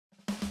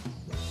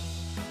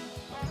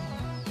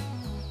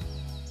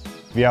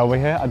We are over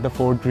here at the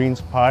Fort Greene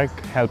Park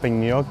helping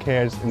New York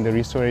Cares in the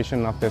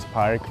restoration of this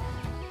park.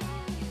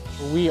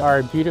 We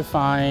are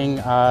beautifying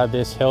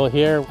this hill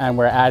here, and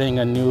we're adding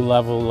a new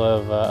level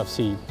of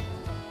seed.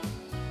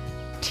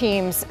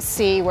 Teams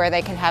see where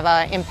they can have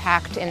an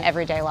impact in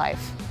everyday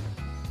life.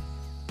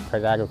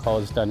 Crédit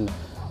Agricole has done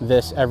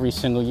this every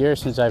single year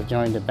since I've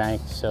joined the bank,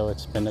 so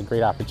it's been a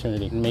great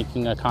opportunity,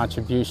 making a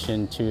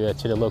contribution to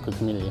the local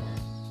community.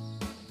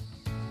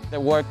 The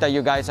work that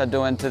you guys are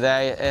doing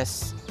today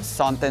is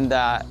something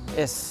that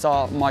is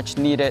so much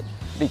needed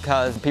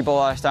because people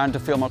are starting to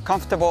feel more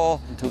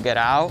comfortable to get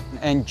out,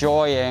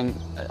 enjoying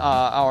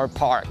our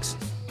parks.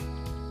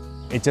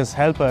 It just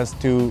helps us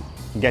to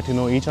get to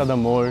know each other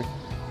more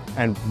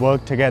and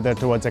work together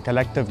towards a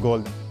collective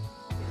goal.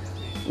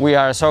 We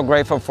are so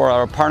grateful for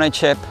our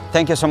partnership.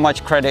 Thank you so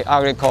much, Crédit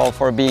Agricole,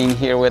 for being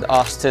here with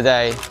us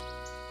today.